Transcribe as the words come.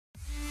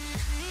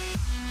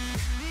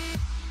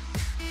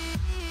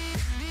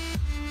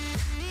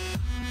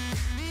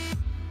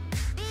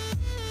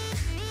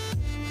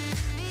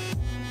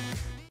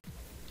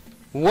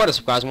What is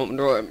up, guys? Welcome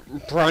to a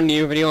brand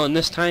new video, and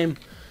this time,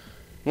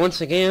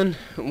 once again,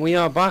 we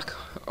are back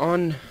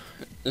on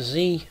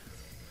the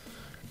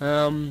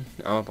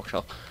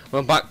bookshelf.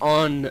 We're back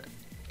on.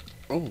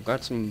 Oh,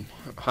 got some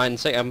hide and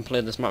seek. I haven't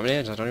played this map in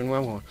ages. I don't even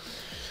know where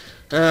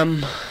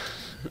I'm going.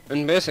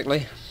 And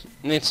basically,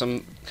 need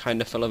some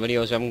kind of filler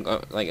videos. We haven't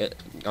got like I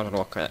don't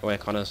know where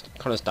Connor's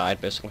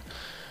died basically.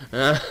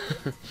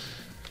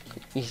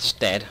 He's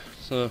dead.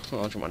 So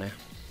I'll jump on here.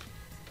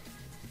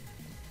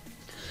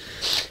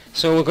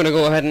 So we're gonna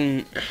go ahead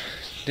and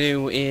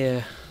do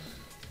a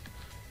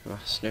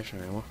snitch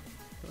anymore.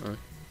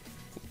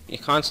 You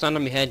can't stand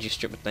on my head, you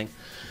stupid thing.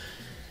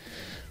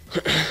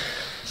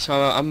 So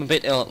I'm a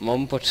bit ill at the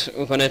moment, but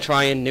we're gonna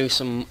try and do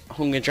some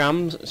hunger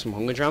jams,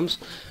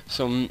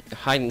 some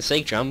hide and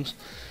seek jams.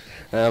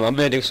 I'm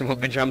gonna do some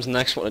hunger jams in the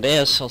next couple of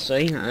days, I'll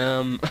see.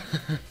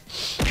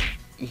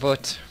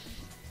 But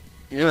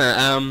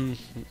yeah,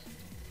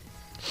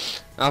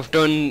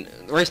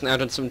 recently I've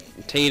done some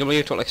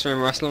TW, Total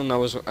Extreme Wrestling,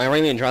 and I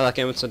really enjoy that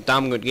game. It's a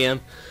damn good game.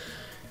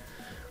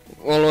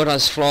 Although it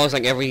has flaws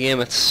like every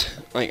game, it's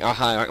like I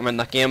highly recommend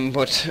that game,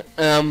 but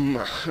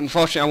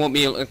unfortunately I won't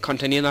be able to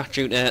continue that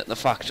due to the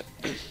fact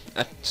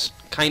it's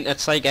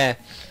like a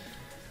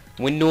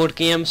windowed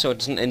game, so it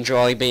doesn't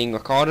enjoy being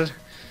recorded.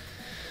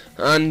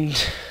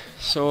 And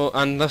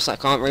thus I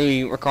can't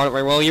really record it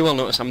very well. You will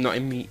notice I'm not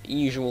in my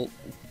usual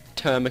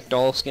thermic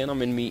doll skin,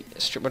 I'm in my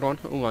stupid one.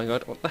 Oh my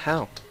god, what the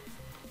hell?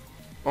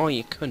 Oh,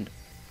 you couldn't.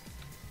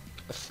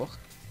 The fuck?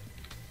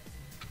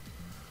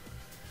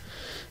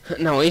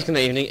 No, he's gonna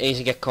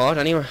easily get caught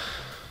anyway.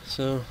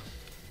 So,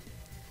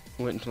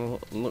 wait until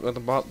look at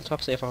the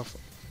top, see if I've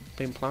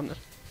been planted.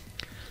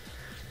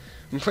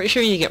 I'm pretty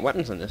sure you get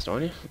weapons in this,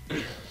 don't you?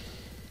 I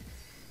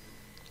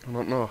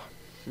don't know.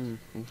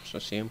 Let's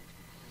assume.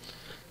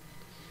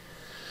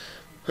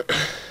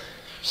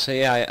 So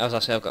yeah, as I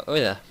say, I've got. Oh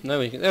yeah, there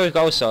we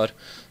go, sword.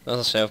 As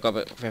I say, I've got a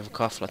bit of a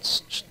cough. Let's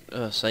just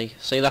see.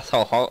 That's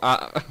how hot.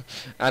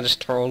 I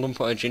just trolled and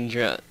put a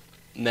ginger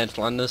Ned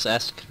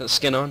Flanders-esque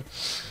skin on,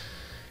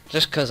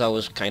 just because I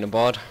was kind of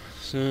bored.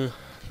 So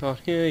I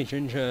thought, yeah,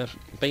 ginger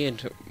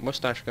beard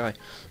mustache guy.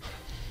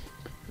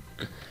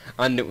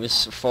 And it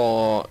was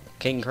for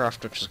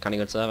Kingcraft, which is kind of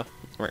good server.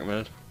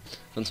 Recommended.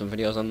 Done some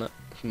videos on that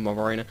from Mob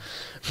Arena.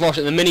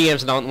 Unfortunately, the mini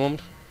games are down at the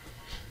moment.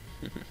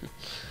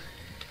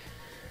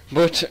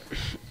 But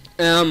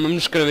I'm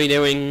just going to be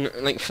doing,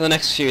 like, for the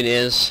next few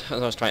days,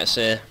 as I was trying to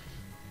say,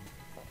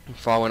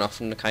 before I went off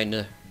on the kind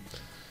of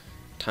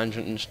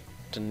tangent and just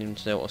didn't even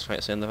say what I was trying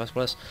to say in the first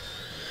place.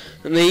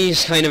 And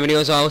these kind of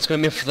videos are what's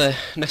going to be for the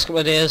next couple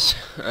of days,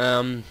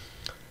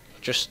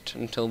 just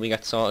until we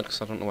get sorted,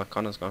 because I don't know where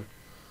Connor's gone.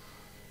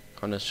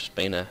 Connor's just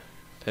been a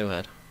poo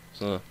head,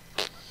 so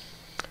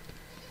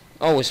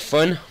always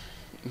fun,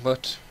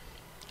 but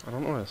I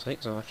don't know what to say,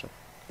 so actually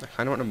I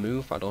kind of want to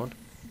move, but I don't.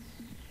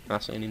 Can I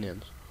say any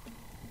names?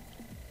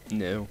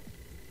 No.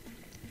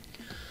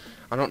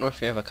 I don't know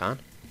if you ever can.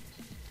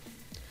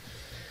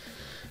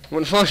 But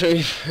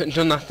unfortunately, we've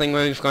done that thing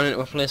where we've gone into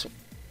a place.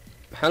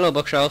 Hello,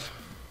 bookshelf.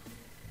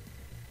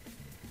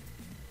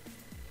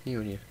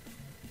 You and you.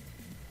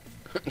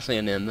 Say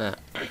your name there.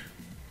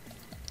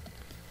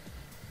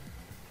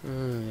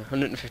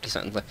 150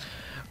 seconds left.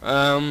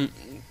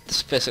 This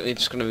is basically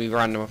just going to be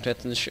random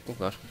updates and shit. Oh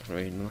god, I'm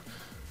reading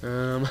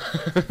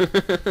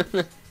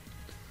that.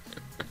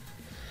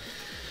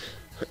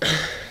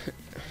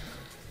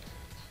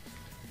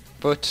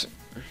 But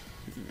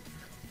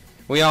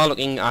we are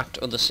looking at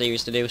other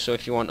series to do, so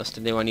if you want us to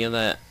do any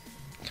other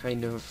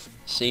kind of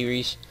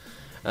series,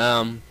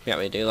 yeah,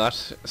 we do that.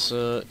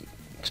 So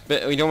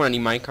we don't want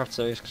any Minecraft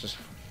series because we've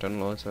done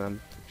loads of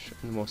them,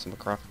 most of them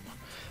are crap,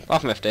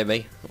 apart from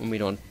FDB when we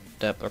don't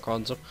depth record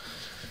and stuff.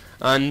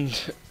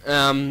 And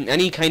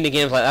any kind of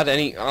games like that.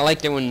 I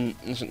like doing,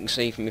 as you can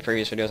see from my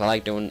previous videos, I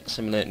like doing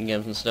simulating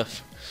games and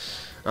stuff.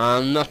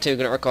 I'm not too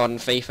good at recording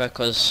FIFA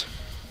because,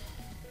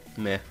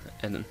 meh,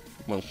 editing.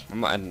 Well,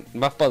 I'm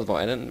not bothered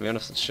about editing, to be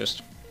honest. It's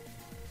just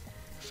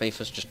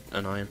FIFA's just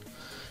annoying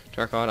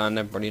to record, and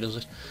everybody does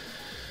it.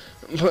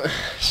 But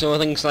so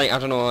things like, I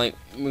don't know, like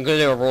we're gonna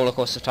do a roller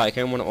coaster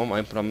tycoon one at one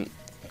point, but I'm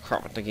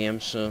crap at the game,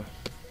 so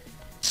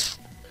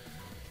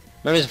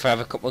maybe if I have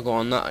a couple go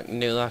on that, I can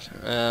do that.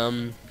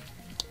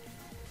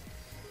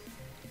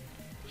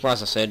 But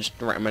as I said, just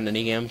recommend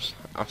any games.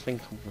 I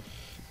think I'm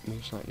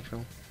most likely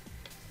sure.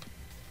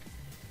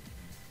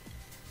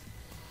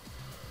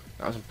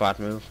 That was a bad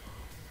move.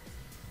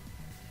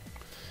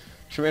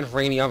 Should have been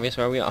really obvious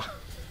where we are.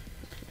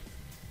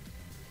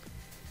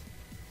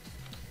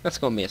 Let's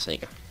go and be a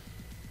seeker.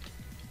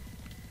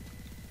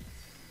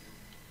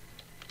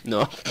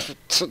 No,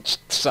 just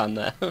stand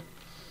there. I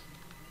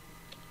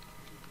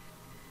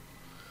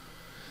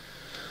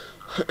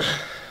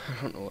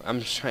don't know. I'm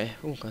just trying.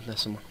 Oh god,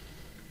 there's someone.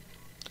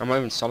 I'm not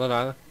even solid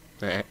either.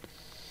 Right.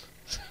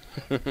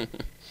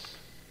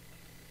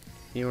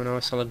 You know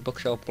a solid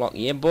bookshelf block,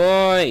 yeah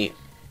boy.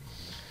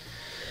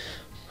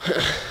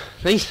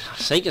 Please,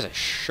 sake is a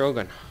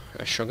shogun.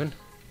 A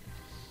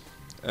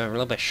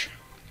rubbish.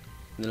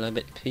 A little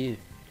bit pew.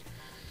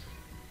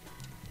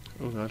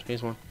 Oh god,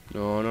 here's one.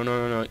 No, no,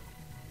 no, no, no.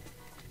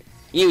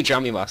 You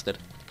jammy bastard.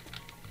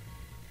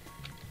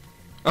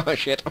 Oh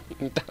shit.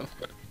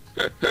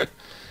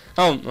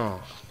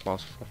 Oh,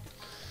 balls.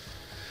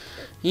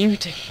 You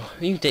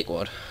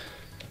dickwad.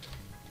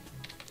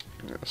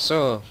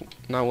 So,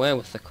 now we're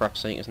with the crap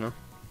seekers now.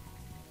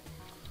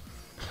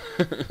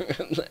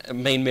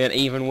 Being made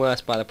even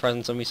worse by the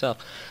presence of myself.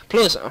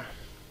 Plus, I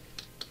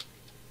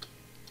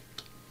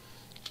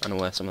know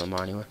where some of them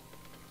are anyway.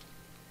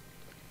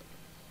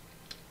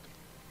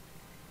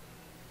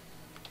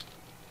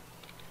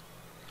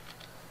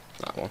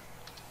 That one.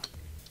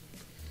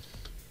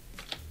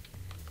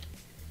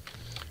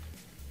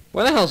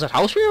 Where the hell's that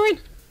house we were in?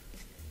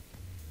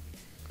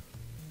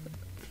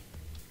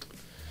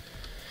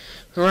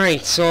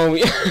 Right, so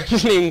we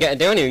didn't even get to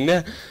do anything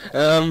there.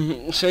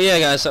 So yeah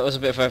guys, that was a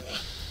bit of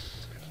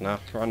a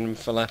random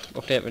filler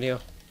update video.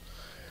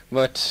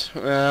 But if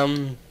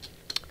you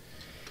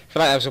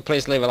like that, so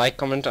please leave a like,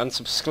 comment and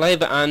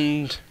subscribe,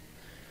 and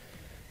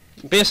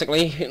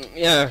basically,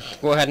 yeah,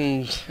 go ahead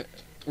and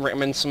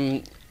recommend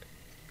some,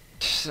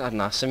 I don't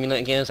know,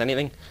 simulator games,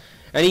 anything.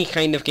 Any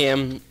kind of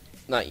game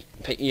that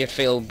you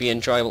feel would be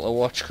enjoyable to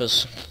watch,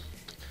 because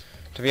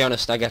to be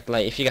honest, I get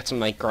like, if you get some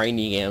like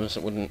grindy games,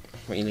 it wouldn't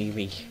really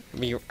be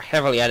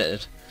heavily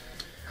edited,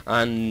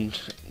 and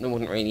it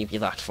wouldn't really be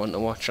that fun to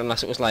watch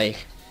unless it was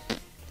like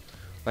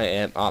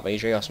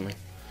RPG or something.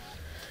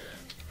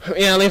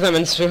 Yeah, leave them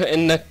in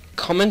the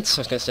comments.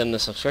 I was going to say in the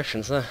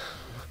subscriptions there.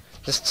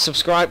 Just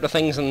subscribe to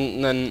things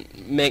and then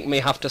make me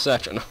have to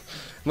search it.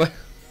 But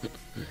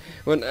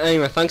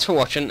anyway, thanks for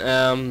watching,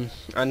 and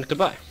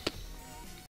goodbye.